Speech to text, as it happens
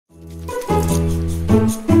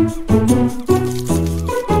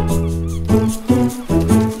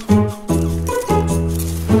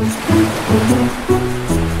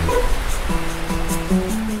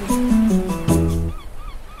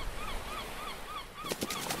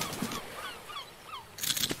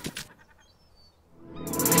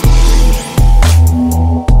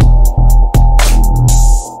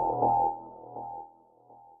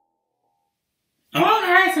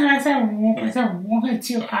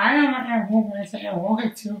to iOMAR movement, so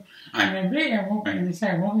welcome to the video movement, so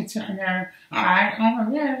welcome to another iOMAR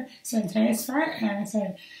video. So today's Friday, and I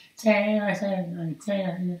said today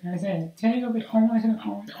will be almost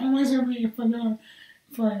a week for the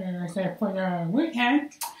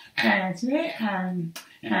weekend. And today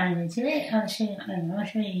I'll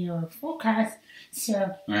show you your forecast.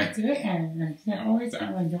 So today and always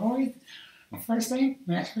first thing,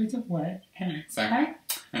 let's read the word hands. Okay.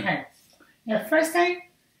 The first thing,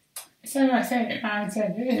 so I said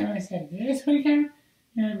this weekend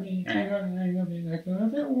it'll be like a little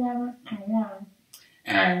bit warm,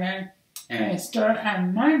 and then start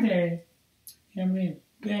on Monday. It'll be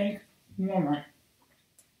big warmer.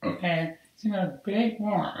 Okay, so a big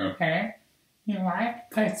warm. Okay, you know why?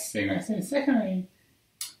 Because secondly,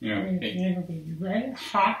 it'll be very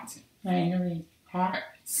hot, and it'll be hot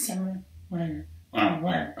summer weather.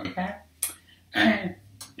 Okay, and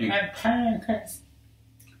because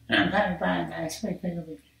by next week it'll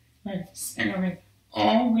be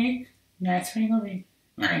all week. Next week will be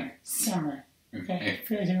like summer. Okay, it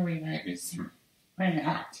feels it'll be like it's summer, really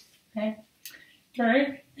hot. Okay,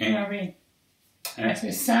 third, it'll be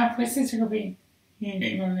some places it'll be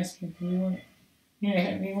we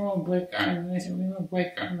will break on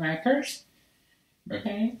records.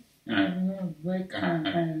 Okay, we will break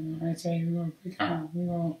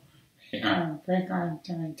on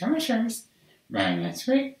temperatures by next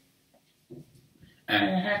week,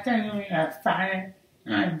 and after we have fire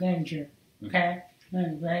danger. Okay,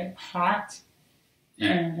 it's very hot,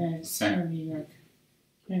 and it's gonna be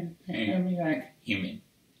like humid.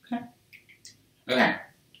 Okay.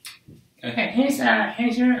 Here's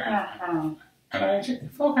your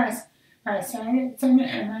forecast. Saturday, Sunday,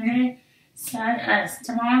 and Monday.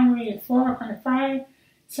 Tomorrow will be 4.5.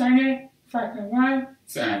 Sunday 5.1.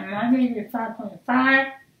 Monday will be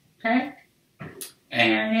 5.5. Okay.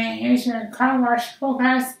 And then here's your car wash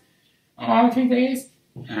forecast. All 2 days.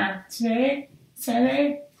 Today,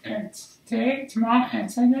 Saturday, and today, tomorrow,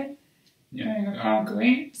 and Sunday. All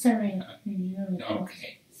green. So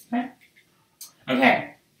okay.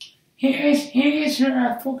 Okay. Here is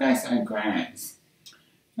your forecast on grants.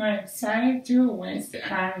 Saturday to Wednesday,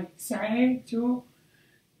 Saturday to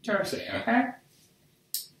Thursday, okay?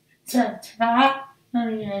 So tomorrow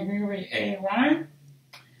will be 81.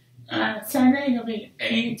 Sunday will be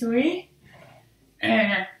 83.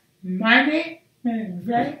 And Monday will be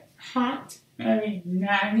very hot, maybe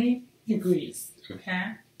 90 degrees,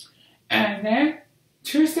 okay? And then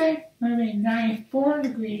Tuesday will be 94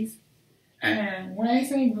 degrees. And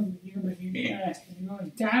Wednesday will be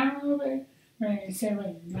going down a little bit. When you say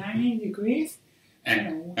 90 degrees,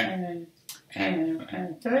 and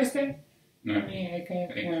Thursday will be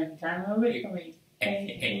down a little bit. It'll be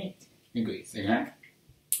 88 degrees.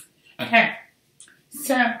 Okay.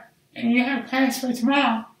 So and you have plans for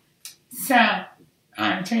tomorrow. So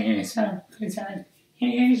I'm telling you so because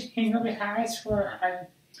he's gonna be highest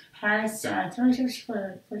temperatures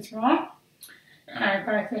for tomorrow.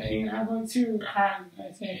 But you're able to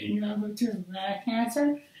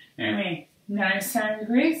cancer. I mean 97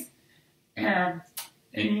 degrees. And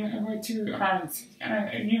you're able to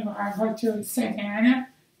Santa Ana.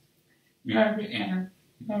 You'll be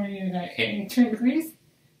like 82 degrees.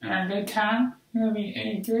 The town will be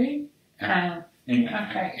 83. And you're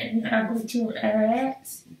able to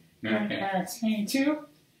LAX. You'll be 22.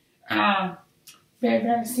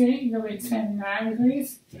 Big City, you'll be 79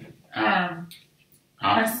 degrees.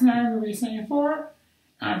 Arsenal will be 74.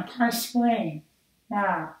 Park Spring.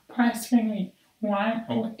 Wow, Park Spring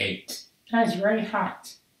 108. That's very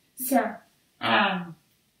hot. So, and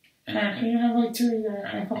you're able to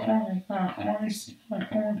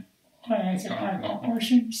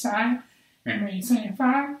ocean side, maybe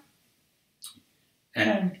 75.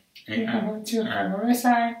 And you're able to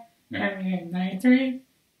riverside, maybe 93.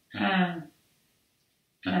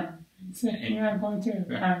 So you're able to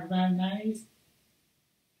about 90s.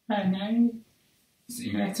 By 90, so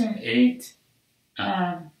you're 8.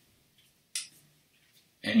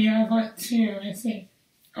 And you're going to, let's see,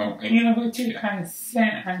 and you're going to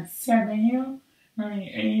San Diego,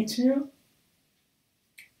 maybe 82.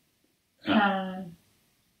 And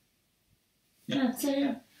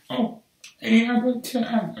you're going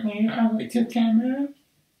to Canada,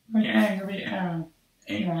 maybe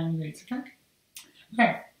 81 degrees,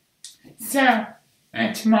 okay? So,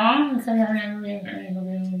 tomorrow, because I'm going to be a little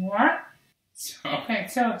bit more. So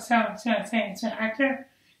after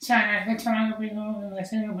tomorrow, we'll be a little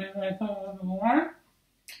bit more.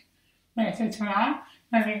 But so tomorrow,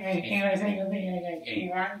 I think it'll be like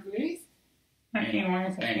 81 degrees.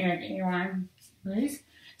 81 degrees.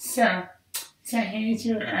 So So here's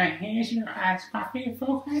your coffee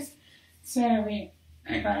forecast. So I'm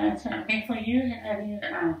going to make for you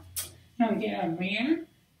you'll get a meal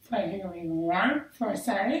for you warm for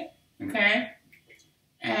Saturday, okay?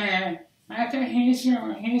 And after here's your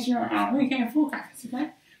weekend forecast,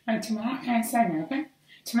 okay? Like tomorrow and Sunday, okay?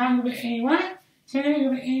 Tomorrow will be 81, Sunday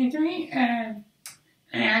will be 83, and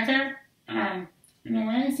after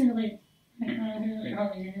Wednesday will be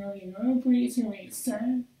low breeze, it will be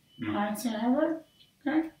 7 miles an hour,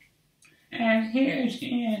 okay? And here's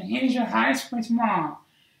your highs for tomorrow,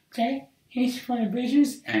 okay? Here's for the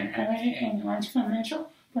bridges and LA and Orange for Metro,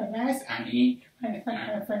 for the rest, i.e. for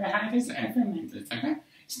the highs and for mentors, okay?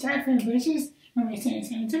 Start for the bridges, when we say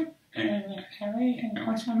 72, and LA and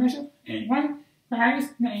Orange for Metro, 81, the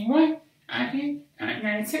highs, 91, i.e.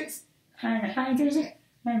 96, and the high desert,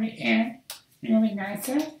 maybe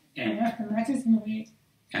 97, and the mentors will be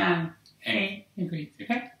 8 degrees,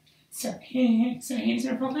 okay? So here's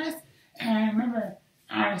your forecast. And remember,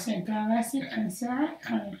 I said God bless you and sorry,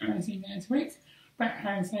 I'm going to see next week. But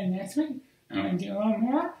I said next week, I'm going to do a little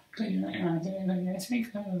more because next week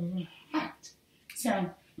it's a little hot. So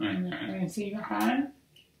I'm going to see you on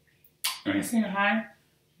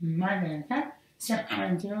Monday, okay? So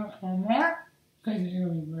I'm going to do a little more because it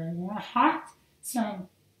will be very more hot. So,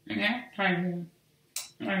 yeah, I'm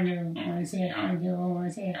going to say a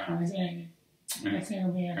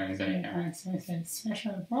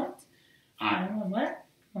special report. I will work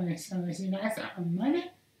for the service you guys on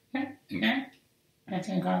Monday. Okay? I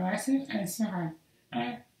say God bless you and so on.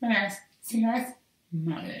 Alright? But see you guys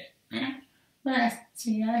Monday. Okay? But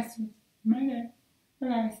see you guys Monday.